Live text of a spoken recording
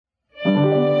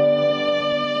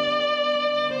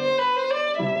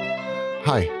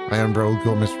Hi, I am Raul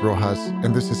Gomez Rojas,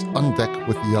 and this is On Deck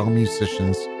with Young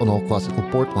Musicians on All Classical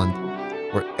Portland,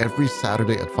 where every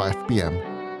Saturday at 5 p.m.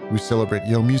 we celebrate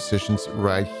young musicians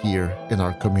right here in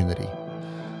our community.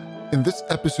 In this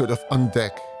episode of On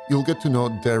Deck, you'll get to know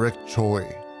Derek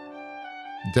Choi.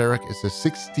 Derek is a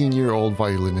 16-year-old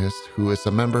violinist who is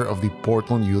a member of the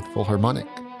Portland Youth Philharmonic.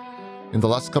 In the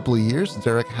last couple of years,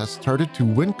 Derek has started to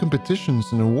win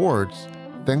competitions and awards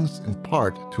thanks in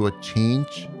part to a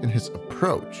change in his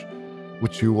approach,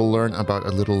 which you will learn about a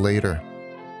little later.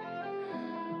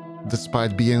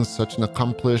 Despite being such an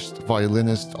accomplished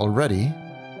violinist already,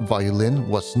 violin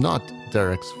was not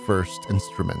Derek's first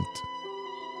instrument.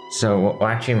 So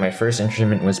actually my first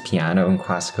instrument was piano and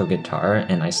classical guitar,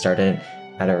 and I started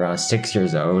at around 6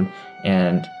 years old.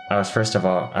 And I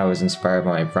was inspired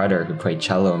by my brother who played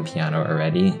cello and piano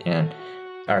already, and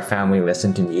our family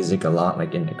listened to music a lot,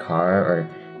 like in the car or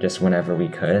just whenever we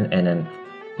could. And then,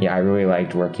 I really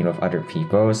liked working with other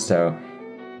people. So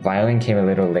violin came a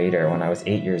little later when I was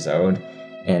 8 years old,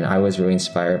 and I was really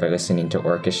inspired by listening to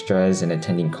orchestras and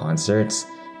attending concerts.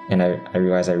 And I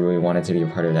realized I really wanted to be a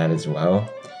part of that as well.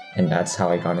 And that's how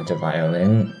I got into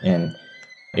violin. And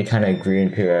it kind of grew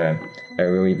into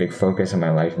a really big focus in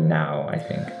my life now, I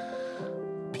think.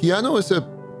 Piano is a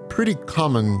pretty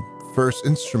common first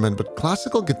instrument, but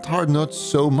classical guitar not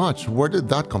so much. Where did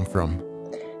that come from?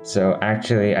 So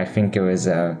actually, I think it was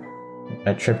a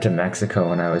trip to Mexico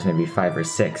when I was maybe 5 or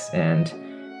 6, and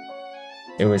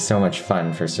it was so much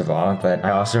fun, first of all. But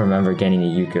I also remember getting a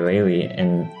ukulele,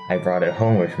 and I brought it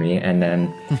home with me, and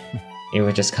then it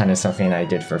was just kind of something I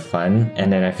did for fun.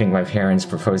 And then I think my parents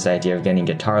proposed the idea of getting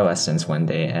guitar lessons one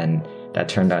day, and that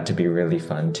turned out to be really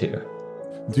fun too.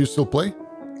 Do you still play?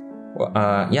 Well,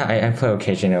 I play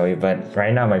occasionally, but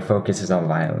right now my focus is on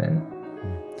violin.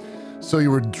 So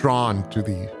you were drawn to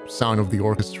the sound of the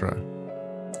orchestra.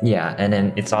 Yeah, and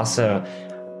then it's also,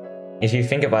 if you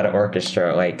think about an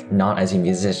orchestra, like not as a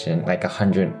musician, like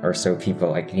 100 or so people,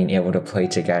 like being able to play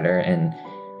together and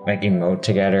like emote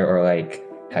together or like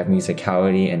have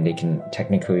musicality and they can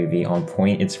technically be on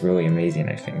point, it's really amazing,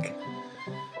 I think.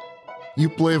 You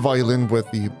play violin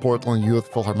with the Portland Youth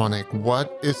Philharmonic.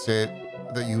 What is it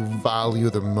that you value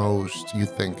the most, you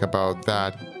think, about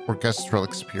that orchestral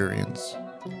experience?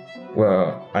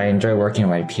 Well, I enjoy working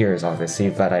with my peers, obviously,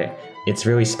 but it's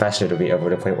really special to be able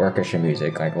to play orchestra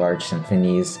music, like large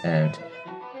symphonies and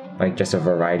like just a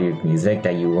variety of music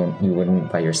that you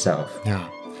wouldn't by yourself. Yeah.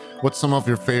 What's some of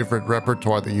your favorite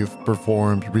repertoire that you've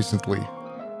performed recently?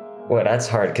 Well, that's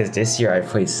hard because this year I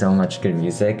played so much good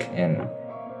music and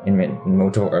in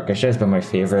multiple orchestras, but my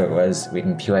favorite was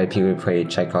in PYP we played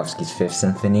Tchaikovsky's Fifth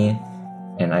Symphony,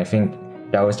 and I think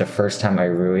that was the first time I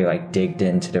really like digged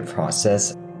into the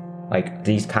process. Like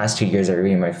these past 2 years are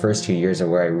really my first 2 years of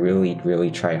where I really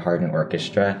tried hard in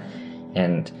orchestra,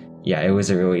 and it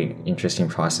was a really interesting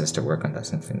process to work on that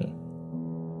symphony.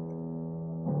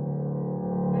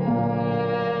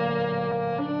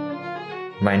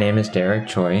 My name is Derek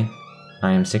Choi.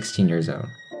 I am 16 years old.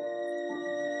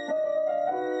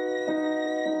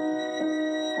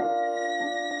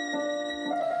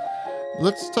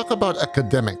 Let's talk about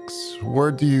academics.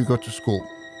 Where do you go to school?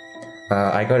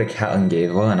 I go to Catlin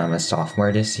Gable and I'm a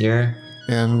sophomore this year.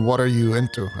 And what are you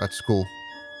into at school?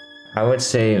 I would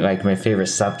say like my favorite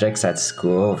subjects at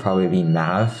school will probably be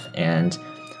math, and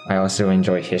I also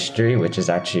enjoy history, which is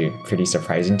actually pretty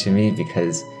surprising to me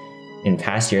because in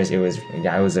past years it was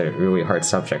a really hard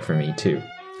subject for me too.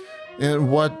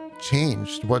 And what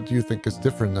changed? What do you think is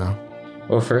different now?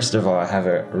 Well, first of all, I have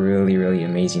a really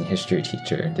amazing history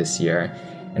teacher this year,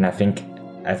 and I think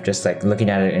I've just like looking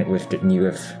at it with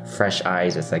fresh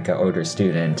eyes as like an older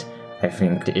student. I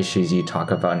think the issues you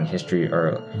talk about in history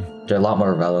they're a lot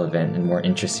more relevant and more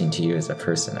interesting to you as a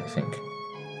person, I think.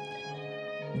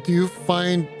 Do you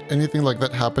find anything like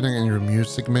that happening in your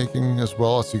music making as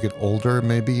well as you get older,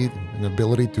 maybe an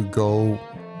ability to go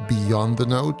beyond the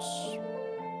notes?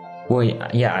 Well,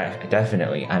 yeah,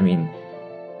 definitely. I mean,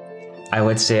 I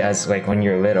would say as like when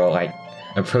you're little, like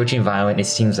approaching violin, it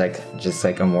seems like just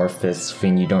like amorphous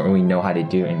thing you don't really know how to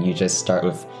do, and you just start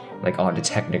with like all the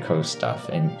technical stuff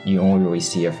and you only really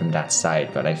see it from that side.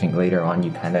 But I think later on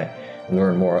you kind of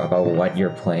learn more about what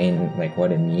you're playing, like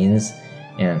what it means.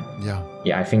 And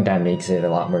I think that makes it a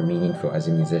lot more meaningful as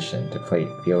a musician to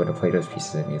be able to play those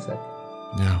pieces of music.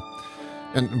 Yeah.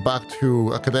 And back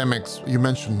to academics, you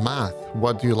mentioned math.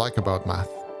 What do you like about math?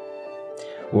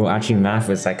 Well, actually, math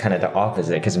was like kind of the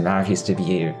opposite because math used to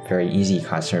be a very easy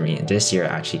class for me. And this year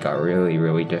actually got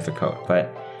really difficult.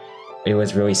 But it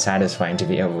was really satisfying to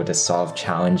be able to solve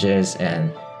challenges,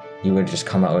 and you would just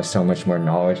come out with so much more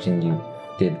knowledge than you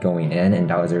expected going in, and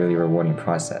that was a really rewarding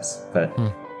process. But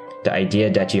the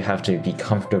idea that you have to be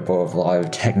comfortable with a lot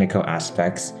of technical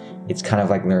aspects, it's kind of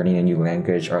like learning a new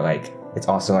language, or like it's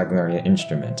also like learning an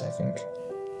instrument, I think.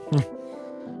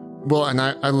 Well, and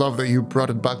I love that you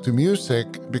brought it back to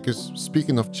music, because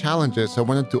speaking of challenges, I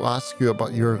wanted to ask you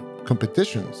about your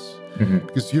competitions.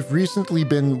 Because you've recently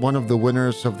been one of the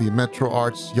winners of the Metro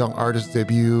Arts Young Artist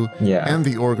Debut and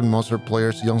the Organ Mozart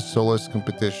Players Young Soloist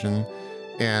competition.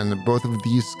 And both of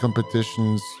these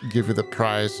competitions give you the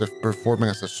prize of performing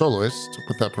as a soloist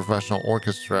with a professional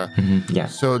orchestra. Yeah.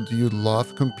 So do you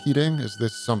love competing? Is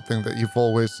this something that you've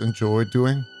always enjoyed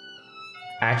doing?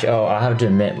 Actually, I'll have to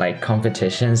admit, like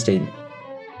competitions,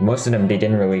 most of them, they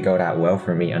didn't really go that well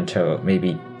for me until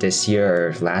maybe this year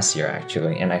or last year,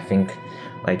 actually. And I think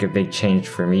like a big change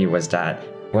for me was that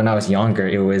when I was younger,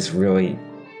 it was really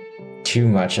too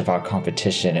much about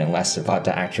competition and less about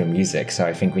the actual music. So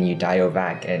I think when you dial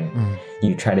back and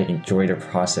you try to enjoy the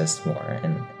process more,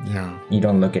 and you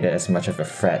don't look at it as much of a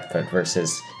threat, but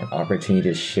versus an opportunity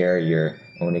to share your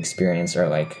own experience, or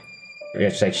like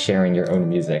it's like sharing your own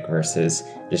music versus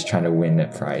just trying to win a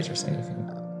prize or anything.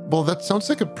 Well, that sounds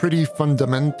like a pretty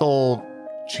fundamental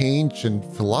change in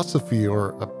philosophy or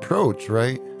approach,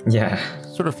 right? Yeah.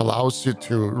 Sort of allows you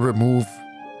to remove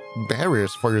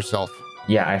barriers for yourself.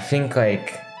 Yeah, I think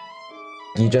like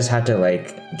you just have to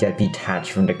like get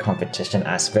detached from the competition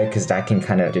aspect, because that can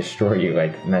kind of destroy you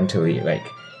like mentally. Like,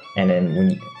 and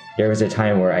then there was a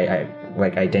time where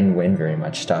I didn't win very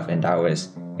much stuff, and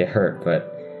it hurt.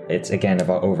 But it's again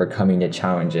about overcoming the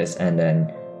challenges, and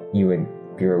then you would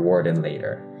be rewarded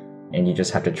later. And you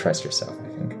just have to trust yourself, I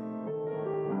think.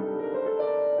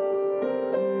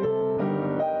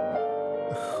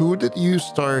 Who did you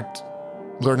start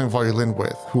learning violin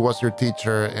with? Who was your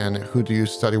teacher, and who do you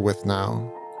study with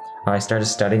now? I started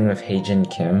studying with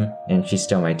Haejin Kim, and she's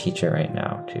still my teacher right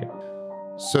now, too.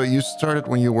 So you started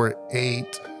when you were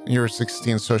 8, you were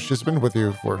 16, so she's been with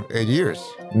you for 8 years.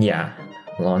 Yeah,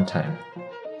 a long time.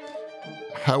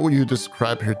 How would you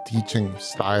describe her teaching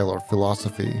style or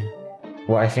philosophy?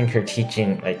 Well, I think her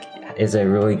teaching is a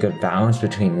really good balance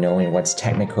between knowing what's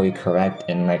technically correct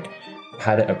and like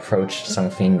how to approach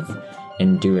something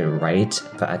and do it right,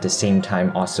 but at the same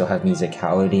time also have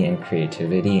musicality and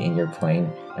creativity in your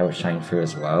playing that will shine through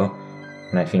as well.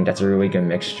 And I think that's a really good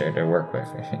mixture to work with,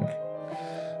 I think.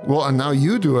 Well, and now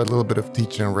you do a little bit of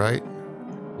teaching, right?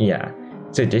 Yeah.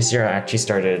 So this year I actually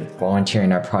started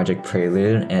volunteering at Project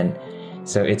Prelude, and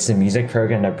so it's a music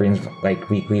program that brings like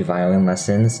weekly violin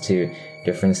lessons to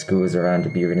different schools around the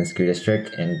Beaverton School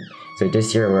District. And so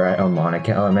this year we're at Elmonica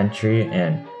Elementary,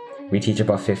 and we teach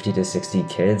about 50 to 60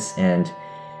 kids. And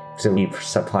so we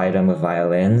supply them with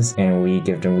violins, and we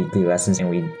give them weekly lessons, and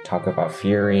we talk about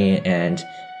theory, and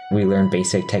we learn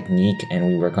basic technique, and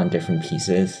we work on different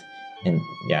pieces. And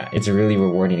yeah, it's a really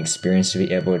rewarding experience to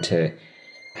be able to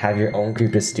have your own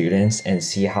group of students and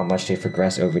see how much they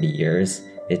progress over the years.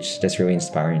 It's just really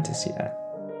inspiring to see that.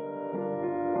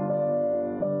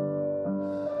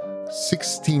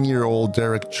 16-year-old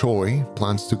Derek Choi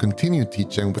plans to continue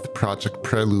teaching with Project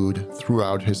Prelude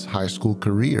throughout his high school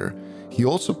career. He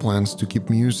also plans to keep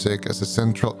music as a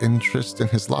central interest in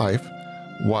his life,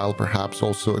 while perhaps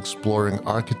also exploring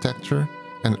architecture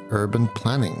and urban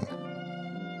planning.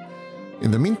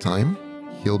 In the meantime,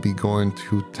 he'll be going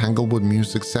to Tanglewood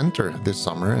Music Center this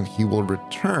summer, and he will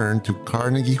return to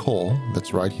Carnegie Hall,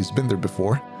 that's right, he's been there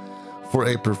before, for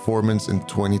a performance in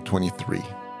 2023.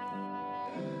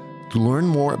 To learn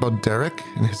more about Derek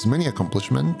and his many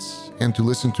accomplishments, and to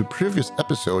listen to previous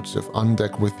episodes of On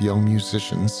Deck with Young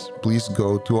Musicians, please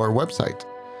go to our website,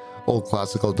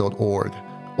 oldclassical.org.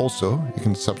 Also, you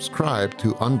can subscribe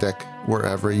to On Deck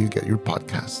wherever you get your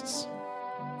podcasts.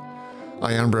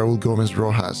 I am Raul Gomez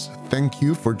Rojas. Thank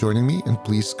you for joining me, and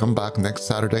please come back next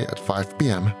Saturday at 5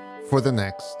 p.m. for the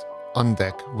next On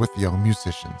Deck with Young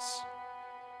Musicians.